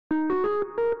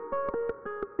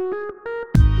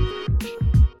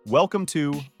Welcome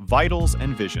to Vitals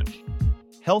and Vision,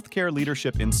 Healthcare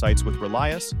Leadership Insights with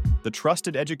Relias, the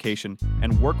trusted education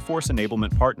and workforce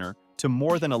enablement partner to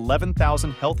more than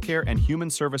 11,000 healthcare and human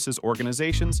services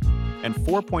organizations and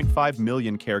 4.5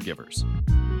 million caregivers.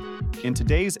 In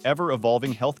today's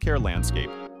ever-evolving healthcare landscape,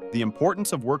 the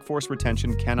importance of workforce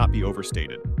retention cannot be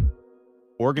overstated.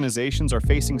 Organizations are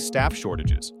facing staff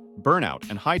shortages, burnout,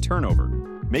 and high turnover,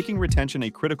 making retention a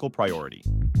critical priority.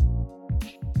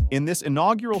 In this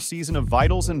inaugural season of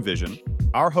Vitals and Vision,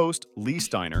 our host, Leigh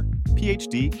Steiner,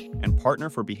 PhD and partner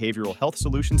for behavioral health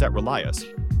solutions at Relias,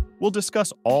 will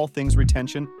discuss all things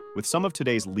retention with some of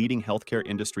today's leading healthcare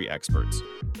industry experts.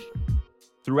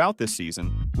 Throughout this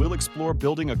season, we'll explore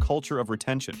building a culture of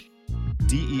retention,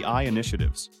 DEI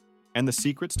initiatives, and the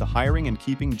secrets to hiring and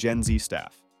keeping Gen Z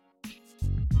staff.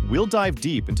 We'll dive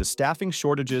deep into staffing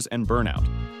shortages and burnout,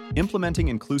 implementing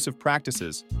inclusive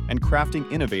practices, and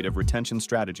crafting innovative retention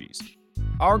strategies.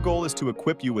 Our goal is to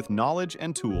equip you with knowledge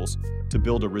and tools to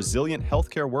build a resilient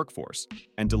healthcare workforce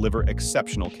and deliver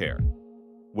exceptional care.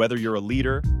 Whether you're a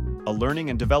leader, a learning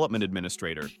and development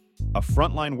administrator, a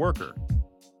frontline worker,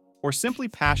 or simply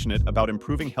passionate about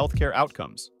improving healthcare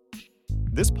outcomes,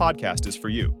 this podcast is for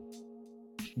you.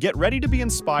 Get ready to be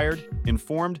inspired,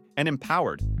 informed, and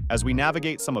empowered as we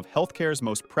navigate some of healthcare's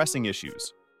most pressing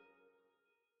issues.